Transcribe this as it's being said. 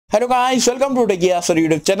Hello guys, welcome to techy यासर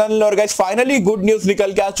YouTube channel. और guys finally good news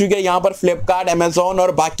निकल के आ चुकी है यहाँ पर फ्लिपकार्ट, अमेजोन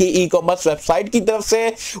और बाकी ई कॉमर्स वेबसाइट की तरफ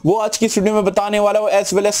से। वो आज की वीडियो में बताने वाला हूँ।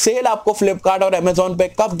 एज वेल एज सेल आपको फ्लिपकार्ट और अमेजोन पे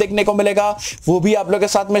कब देखने को मिलेगा वो भी आप लोगों के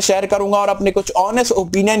साथ में शेयर करूंगा और अपने कुछ ऑनेस्ट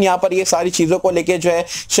ओपिनियन यहाँ पर ये सारी चीजों को लेके जो है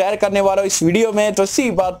शेयर करने वाला हूँ इस वीडियो में। तो इसी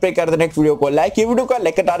बात पे कर देने वीडियो को लाइक। ये वीडियो का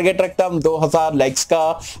लेकर टारगेट रखता हूँ 2000 लाइक्स का।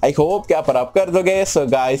 आई होप क्या पर आप कर दोगे। सो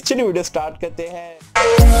गाइस चलिए वीडियो स्टार्ट करते हैं।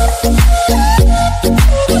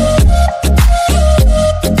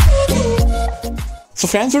 तो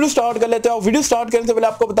फ्रेंड्स वीडियो स्टार्ट कर लेते हैं। और वीडियो स्टार्ट करने से पहले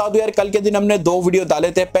आपको बता दूं यार, कल के दिन हमने दो वीडियो डाले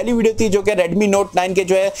थे। पहली वीडियो थी जो कि Redmi Note 9 के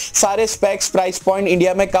जो है सारे स्पेक्स, प्राइस पॉइंट,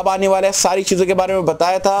 इंडिया में कब आने वाले हैं, सारी चीजों के बारे में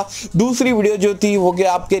बताया था। दूसरी वीडियो जो थी वो कि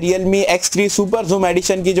आपके Realme X3 super zoom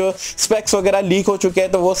addition की जो स्पेक्स वगैरह लीक हो चुके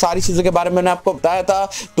हैं, तो वो सारी चीजों के बारे में मैंने आपको बताया था।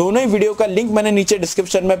 दोनों ही वीडियो का लिंक मैंने नीचे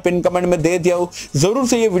डिस्क्रिप्शन में पिन कमेंट में दे दिया हूँ। जरूर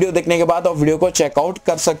से ये वीडियो देखने के बाद और वीडियो को चेकआउट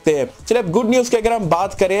कर सकते हैं। चलिए गुड न्यूज की अगर हम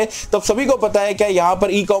बात करें तो सभी को पता है कि यहाँ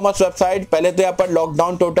पर ई कॉमर्स वेबसाइट पहले तो यहाँ पर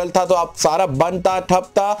लॉकडाउन टोटल था, तो आप सारा बंद था, ठप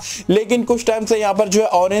था। लेकिन कुछ टाइम से यहाँ पर जो है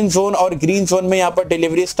ऑरेंज जोन और ग्रीन जोन में यहाँ पर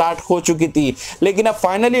डिलीवरी स्टार्ट हो चुकी थी। लेकिन अब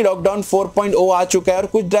फाइनली लॉकडाउन 4.0 आ चुका है और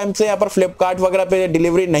कुछ टाइम से यहाँ पर फ्लिपकार्ट वगैरह पे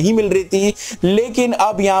डिलीवरी नहीं मिल रही थी। लेकिन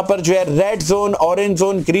अब यहाँ पर जो है red zone, orange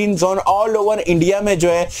zone, green zone all over India में जो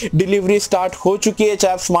है डिलीवरी स्टार्ट हो चुकी है।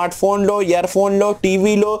 चाहे आप स्मार्टफोन लो, ईयरफोन लो,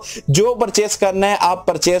 टीवी लो, जो परचेस करना है आप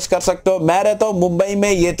परचेस कर सकते हो। मैं रहता हूँ मुंबई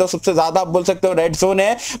में, ये तो सबसे ज्यादा आप बोल सकते हो रेड जोन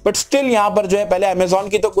है। बट स्टिल यहाँ पर जो है पहले अमेजोन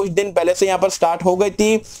की तो कुछ दिन पहले से यहां पर स्टार्ट हो गई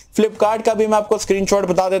थी। फ्लिपकार्ट का भी मैं आपको स्क्रीनशॉट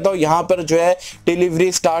बता देता हूं, यहां पर जो है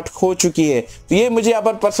डिलीवरी स्टार्ट हो चुकी है। तो ये मुझे यहां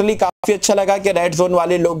पर पर्सनली काफी अच्छा लगा कि रेड जोन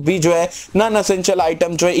वाले लोग भी जो है नॉन एसेंशियल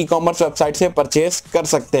आइटम जो है ई कॉमर्स वेबसाइट से परचेस कर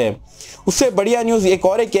सकते हैं। उससे बढ़िया न्यूज एक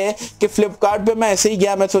और एक है कि फ्लिपकार्ट पे मैं ऐसे ही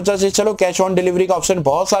गया, मैं सोचा चलो कैश ऑन डिलीवरी का ऑप्शन,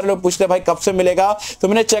 बहुत सारे लोग पूछते हैं भाई कब से मिलेगा, तो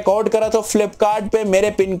मैंने चेकआउट करा तो फ्लिपकार्ट पे मेरे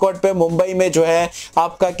पिन कोड पे मुंबई में जो है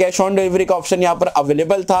आपका कैश ऑन डिलीवरी का ऑप्शन यहाँ पर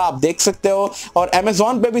अवेलेबल था, आप देख सकते हो। और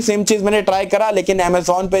अमेजोन पे भी सेम चीज मैंने ट्राई करा, लेकिन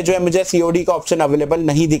अमेजोन पे जो है मुझे सीओडी का ऑप्शन अवेलेबल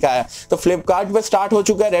नहीं दिखाया। तो फ्लिपकार्ट पे स्टार्ट हो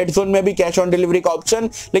चुका है रेड जोन में भी कैश ऑन डिलीवरी का ऑप्शन,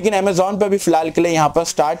 लेकिन अमेजोन पे भी फिलहाल के लिए यहाँ पर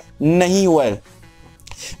स्टार्ट नहीं हुआ है।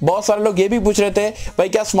 बहुत सारे लोग ये भी पूछ रहे थे भाई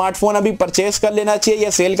क्या स्मार्टफोन अभी परचेस कर लेना चाहिए या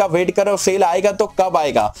सेल का वेट करो, सेल आएगा तो कब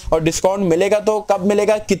आएगा और डिस्काउंट मिलेगा तो कब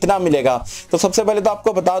मिलेगा, कितना मिलेगा। तो सबसे पहले तो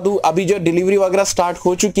आपको बता दूं अभी जो डिलीवरी वगैरह स्टार्ट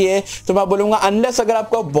हो चुकी है, तो मैं बोलूंगा अनलेस अगर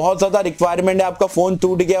आपको बहुत ज्यादा रिक्वायरमेंट है, आपका फोन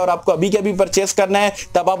टूट गया और आपको अभी के अभी परचेस करना है,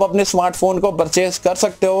 तब आप अपने स्मार्टफोन को परचेस कर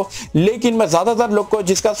सकते हो। लेकिन मैं ज्यादातर लोग को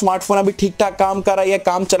जिसका स्मार्टफोन अभी ठीक ठाक काम कर रहा है या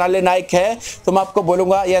काम चलाने लायक है, तो मैं आपको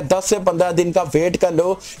बोलूंगा या 10 से 15 दिन का वेट कर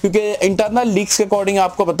लो, क्योंकि इंटरनल लीक्स के अकॉर्डिंग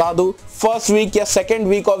आपको बता दूं फर्स्ट वीक या सेकंड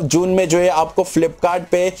वीक ऑफ जून में जो है आपको फ्लिपकार्ट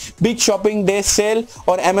पे बिग शॉपिंग डे सेल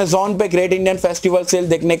और अमेजोन पे ग्रेट इंडियन फेस्टिवल सेल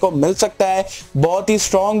देखने को मिल सकता है। बहुत ही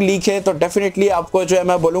स्ट्रॉन्ग लीक है, तो डेफिनेटली आपको जो है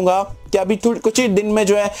मैं बोलूंगा कि अभी कुछ ही दिन में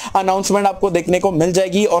जो है अनाउंसमेंट आपको देखने को मिल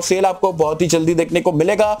जाएगी और सेल आपको बहुत ही जल्दी देखने को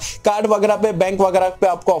मिलेगा। कार्ड वगैरह पे, बैंक वगैरह पे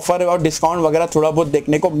आपको ऑफर और डिस्काउंट वगैरह थोड़ा बहुत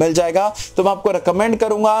देखने को मिल जाएगा। तो मैं आपको रिकमेंड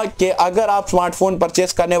करूंगा कि अगर आप स्मार्टफोन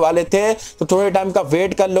परचेस करने वाले थे तो थोड़े टाइम का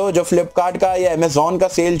वेट कर लो। जो फ्लिपकार्ट का या अमेजोन का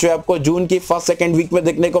सेल जो है आपको जून की फर्स्ट सेकंड वीक में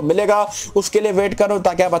देखने को मिलेगा, उसके लिए वेट करो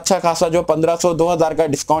ताकि आप अच्छा खासा जो 1500-2000 का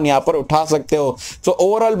डिस्काउंट यहाँ पर उठा सकते हो। तो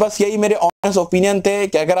ओवरऑल बस यही मेरे ऑनेस्ट ओपिनियन थे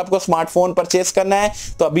कि अगर आपको स्मार्टफोन परचेस करना है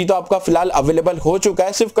तो अभी तो आपका फिलहाल अवेलेबल हो चुका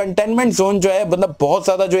है। सिर्फ कंटेनमेंट जोन जो है, मतलब बहुत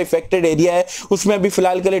ज्यादा जो इफेक्टेड एरिया है, उसमें अभी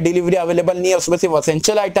फिलहाल के लिए डिलीवरी अवेलेबल नहीं है, उसमें सिर्फ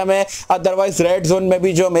एसेंशियल आइटम है। अदरवाइज रेड जोन में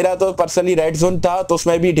भी, जो मेरा तो पर्सनली रेड जोन था, तो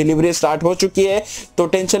उसमें भी डिलीवरी स्टार्ट हो चुकी है। तो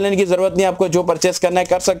टेंशन लेने की जरूरत नहीं, आपको जो परचेस करना है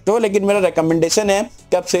कर सकते हो। लेकिन मेरा रिकमेंडेशन है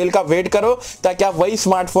कि आप सेल का वेट करो ताकि आप वही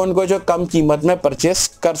स्मार्टफोन को जो कम कीमत में परचेस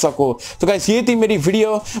कर सको। तो गाइस ये थी मेरी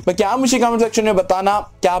वीडियो। बाकी आप मुझे कमेंट सेक्शन में बताना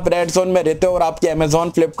क्या आप रेड जोन में रहते हो और आपकी अमेजोन,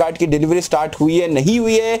 फ्लिपकार्ट की डिलीवरी स्टार्ट हुई है, नहीं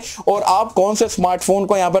हुई है, और आप कौन से स्मार्टफोन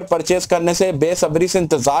को यहाँ पर परचेस करने से बेसब्री से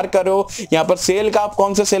इंतजार करो। यहाँ पर सेल का आप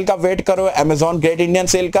कौन से सेल का वेट करो, अमेजोन ग्रेट इंडियन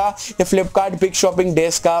सेल का या फ्लिपकार्ट बिग शॉपिंग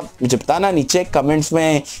डेज का, मुझे बताना नीचे कमेंट्स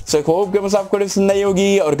में। सो होप कि मुझे आपको वीडियो पसंद आई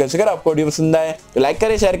होगी, और अगर आपको वीडियो पसंद आए तो लाइक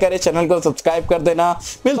करें, शेयर करें, चैनल को सब्सक्राइब कर देना।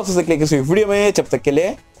 मिलते हैं वीडियो में, जब तक के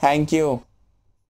लिए थैंक यू।